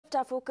shift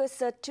our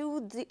focus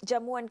to the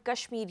Jammu and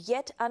Kashmir.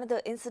 Yet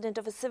another incident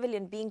of a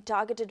civilian being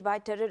targeted by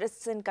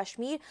terrorists in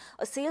Kashmir.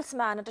 A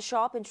salesman at a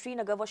shop in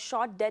Srinagar was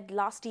shot dead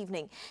last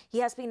evening. He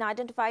has been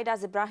identified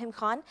as Ibrahim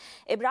Khan.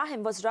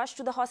 Ibrahim was rushed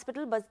to the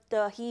hospital,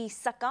 but he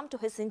succumbed to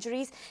his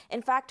injuries.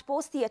 In fact,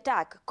 post the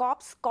attack,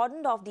 cops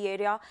cordoned off the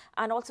area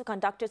and also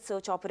conducted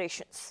search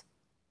operations.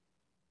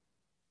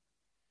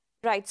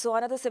 Right, so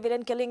another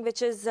civilian killing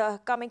which is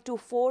coming to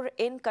fore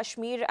in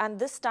Kashmir, and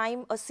this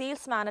time a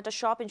salesman at a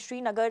shop in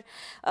Srinagar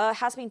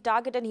has been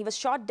targeted. He was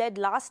shot dead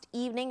last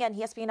evening and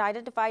he has been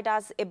identified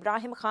as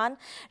Ibrahim Khan.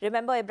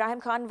 Remember, Ibrahim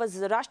Khan was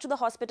rushed to the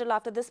hospital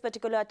after this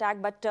particular attack,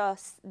 but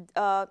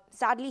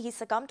sadly he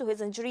succumbed to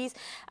his injuries.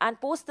 And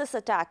post this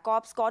attack,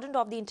 cops cordoned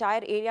off the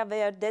entire area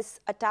where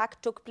this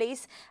attack took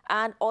place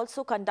and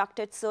also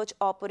conducted search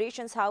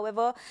operations.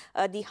 However,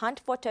 the hunt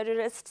for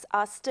terrorists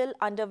are still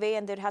underway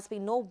and there has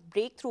been no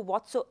breakthrough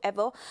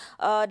whatsoever.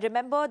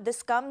 Remember,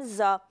 this comes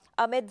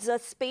amidst a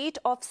spate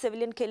of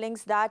civilian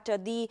killings that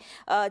the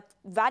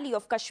Valley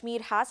of Kashmir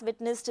has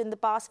witnessed in the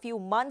past few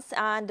months,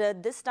 and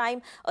this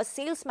time a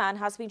salesman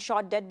has been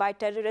shot dead by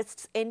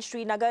terrorists in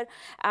Srinagar,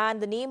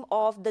 and the name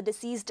of the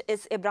deceased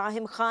is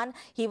Ibrahim Khan.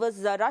 He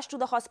was rushed to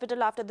the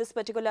hospital after this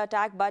particular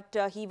attack, but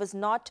he was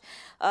not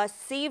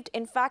saved.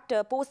 In fact,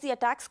 post the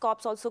attacks,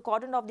 cops also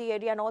cordoned off the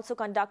area and also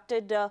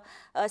conducted a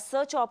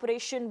search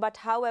operation, but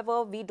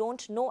however, we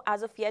don't know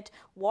as of yet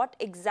what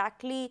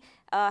exactly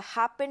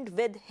happened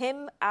with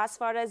him as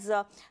far as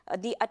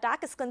the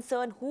attack is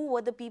concerned. Who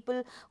were the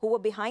people who were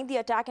behind the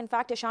attack? In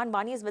fact, Ishan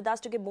Bani is with us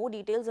to give more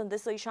details on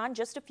this. So Ishan,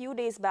 just a few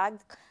days back,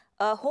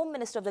 Home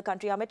Minister of the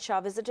country, Amit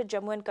Shah, visited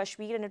Jammu and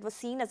Kashmir, and it was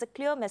seen as a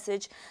clear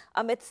message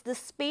amidst the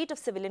spate of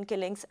civilian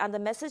killings. And the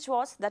message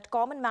was that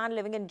common man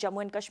living in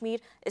Jammu and Kashmir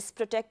is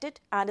protected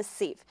and is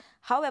safe.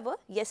 However,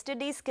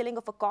 yesterday's killing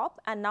of a cop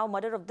and now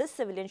murder of this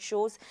civilian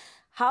shows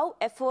how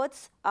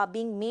efforts are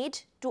being made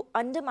to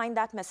undermine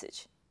that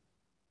message.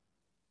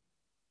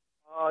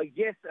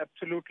 Yes,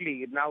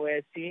 absolutely. Now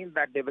we're seeing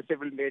that there were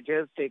several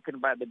measures taken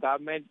by the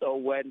government.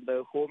 When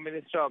the Home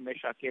Minister Amit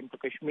Shah came to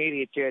Kashmir,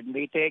 he chaired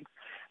meetings.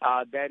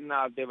 Then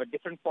there were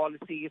different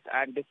policies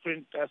and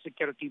different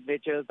security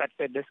measures that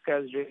were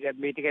discussed during that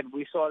meeting, and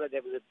we saw that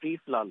there was a brief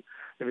lull.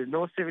 There was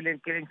no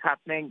civilian killings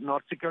happening, no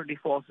security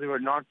forces were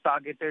not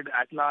targeted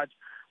at large.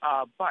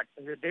 But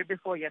the day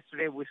before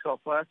yesterday, we saw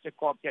first a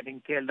cop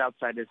getting killed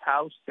outside his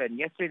house. Then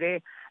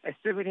yesterday, a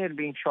civilian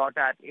being shot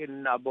at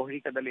in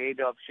Bohri Kadal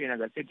area of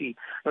Srinagar city.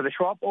 So the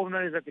shop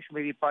owner is a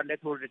Kashmiri Pandit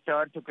who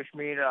returned to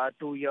Kashmir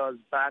 3 years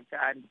back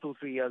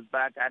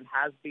and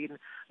has been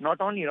not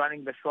only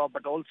running the shop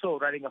but also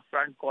running a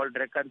front called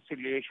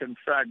Reconciliation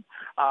Front.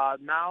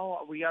 Now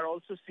we are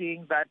also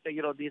seeing that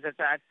these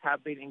attacks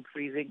have been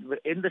increasing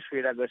in the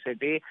Srinagar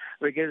city,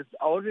 because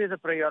always a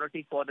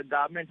priority for the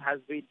government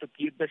has been to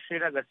keep the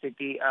Srinagar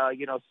city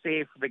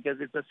safe, because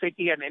it's a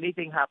city and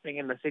anything happening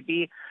in the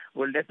city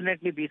will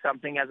definitely be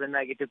something as a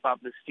negative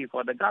publicity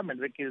for the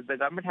government, because the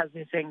government has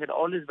been saying that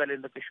all is well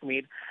in the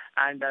Kashmir,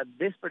 and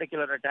this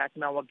particular attack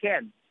now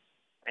again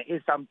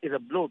is a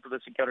blow to the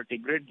security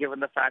grid,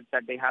 given the fact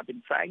that they have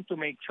been trying to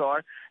make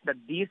sure that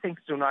these things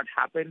do not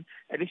happen.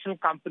 Additional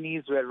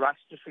companies were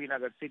rushed to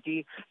Srinagar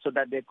city so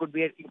that there could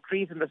be an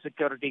increase in the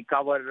security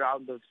cover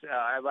around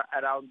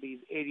these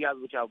areas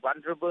which are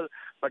vulnerable.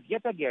 But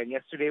yet again,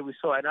 yesterday we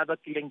saw another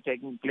killing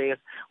taking place.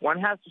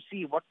 One has to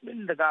see what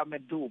will the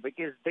government do,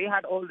 because they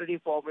had already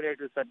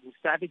formulated certain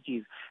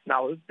strategies.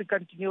 Now, if the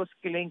continuous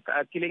killings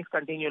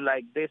continue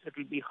like this, it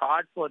will be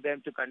hard for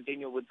them to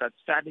continue with such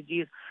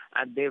strategies,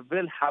 and they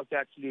will have to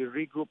actually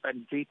regroup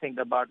and rethink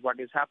about what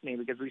is happening,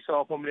 because we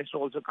saw Home Minister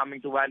also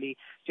coming to Valley,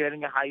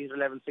 chairing a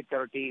high-level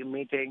security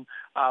meeting,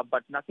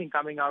 but nothing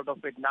coming out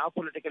of it. Now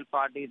political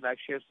parties like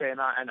Shiv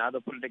Sena and other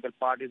political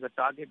parties are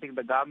targeting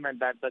the government,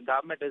 that the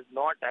government is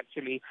not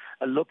actually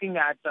looking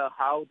at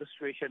how the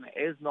situation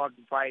is not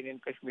fine in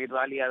Kashmir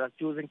Valley, and are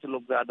choosing to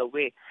look the other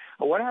way.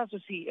 One has to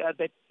see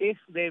that if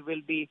there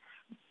will be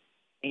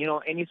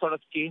any sort of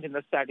change in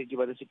the strategy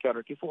by the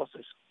security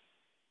forces.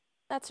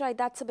 That's right.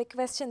 That's a big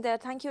question there.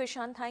 Thank you,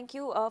 Ishan. Thank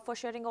you for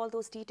sharing all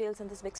those details in this big